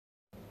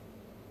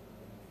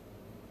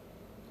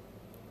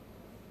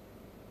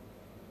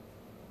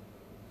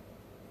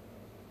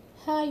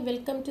Hi,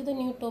 welcome to the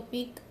new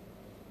topic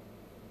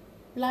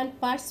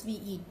plant parts we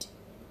eat.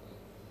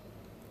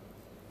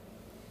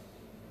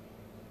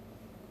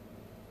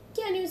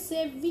 Can you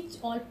say which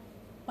all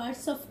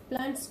parts of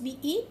plants we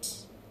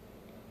eat?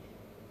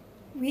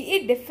 We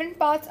eat different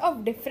parts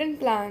of different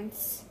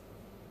plants.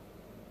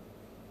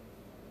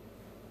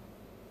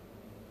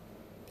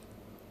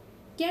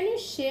 Can you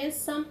share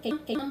some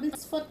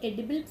examples for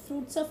edible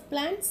fruits of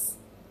plants?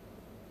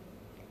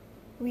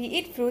 We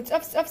eat fruits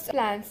of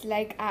plants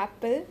like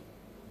apple,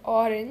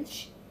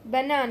 orange,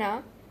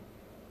 banana,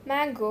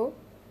 mango,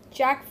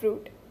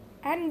 jackfruit,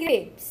 and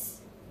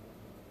grapes.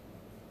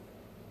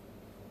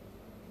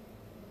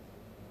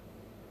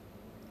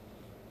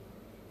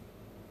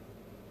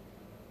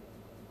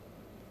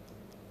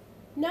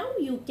 Now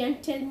you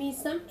can tell me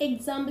some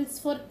examples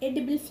for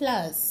edible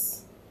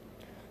flowers.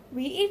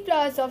 We eat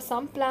flowers of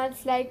some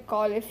plants like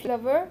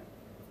cauliflower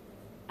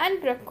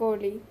and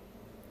broccoli.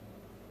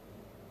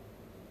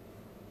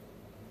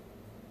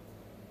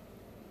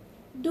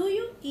 Do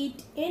you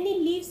eat any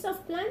leaves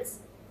of plants?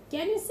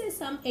 Can you say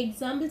some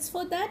examples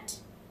for that?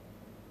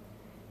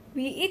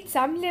 We eat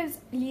some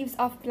leaves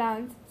of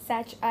plants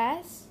such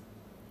as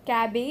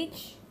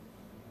cabbage,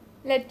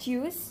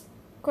 lettuce,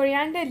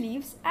 coriander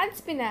leaves, and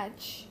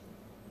spinach.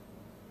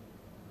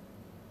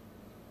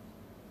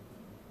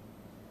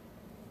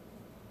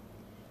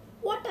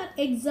 What are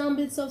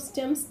examples of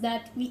stems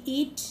that we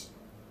eat?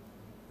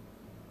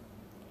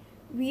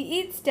 We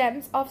eat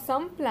stems of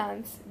some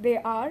plants. They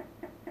are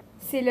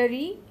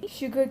celery,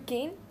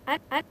 sugarcane,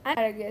 and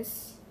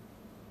asparagus.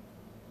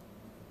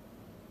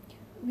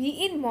 We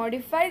eat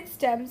modified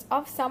stems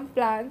of some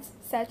plants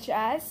such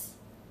as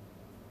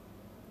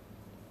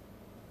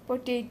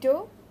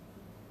potato,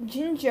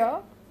 ginger,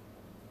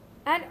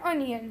 and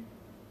onion.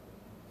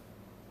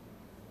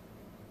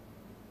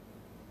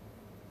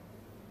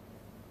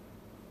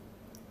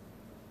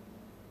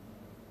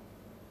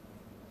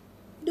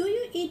 Do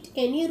you eat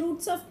any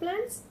roots of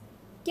plants?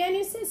 Can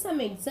you say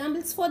some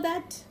examples for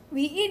that?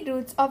 We eat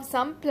roots of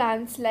some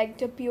plants like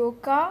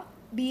tapioca,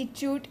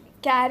 beetroot,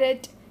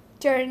 carrot,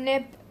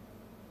 turnip,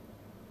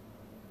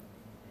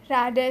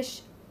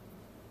 radish,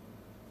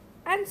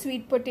 and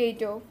sweet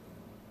potato.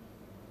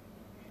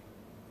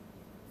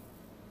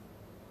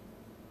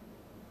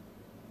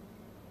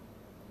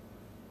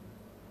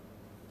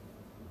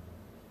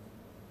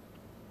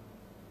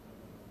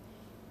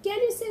 Can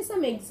you say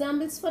some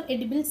examples for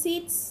edible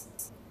seeds?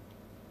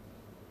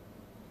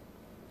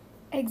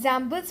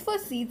 Examples for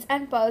seeds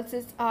and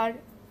pulses are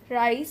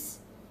rice,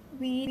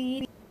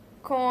 wheat,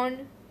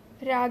 corn,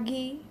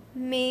 ragi,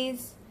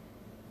 maize,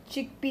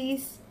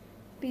 chickpeas,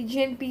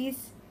 pigeon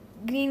peas,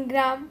 green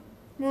gram,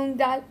 moong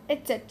dal,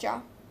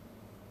 etc.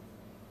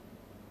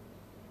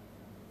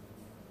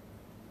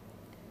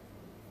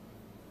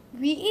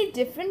 We eat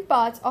different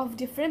parts of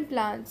different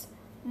plants.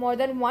 More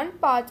than one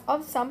part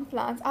of some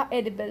plants are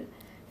edible.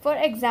 For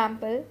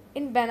example,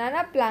 in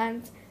banana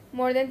plants,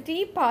 more than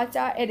 3 parts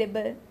are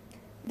edible: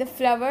 the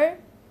flower,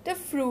 the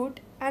fruit,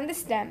 and the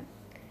stem.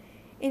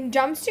 In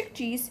drumstick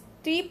trees,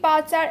 3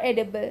 parts are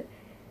edible: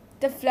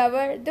 the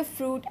flower, the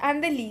fruit,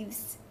 and the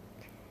leaves.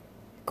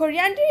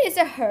 Coriander is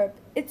a herb.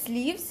 Its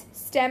leaves,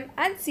 stem,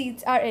 and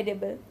seeds are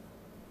edible.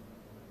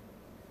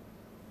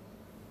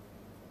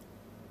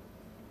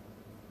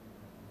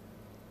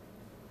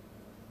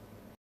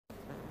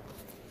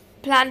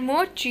 Plant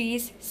more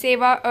trees,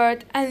 save our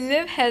earth, and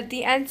live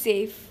healthy and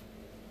safe.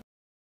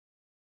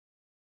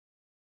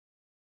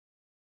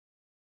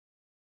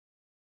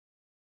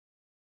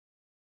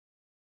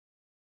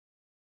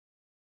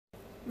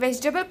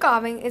 Vegetable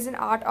carving is an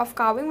art of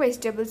carving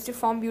vegetables to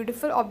form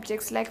beautiful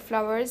objects like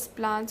flowers,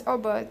 plants, or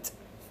birds.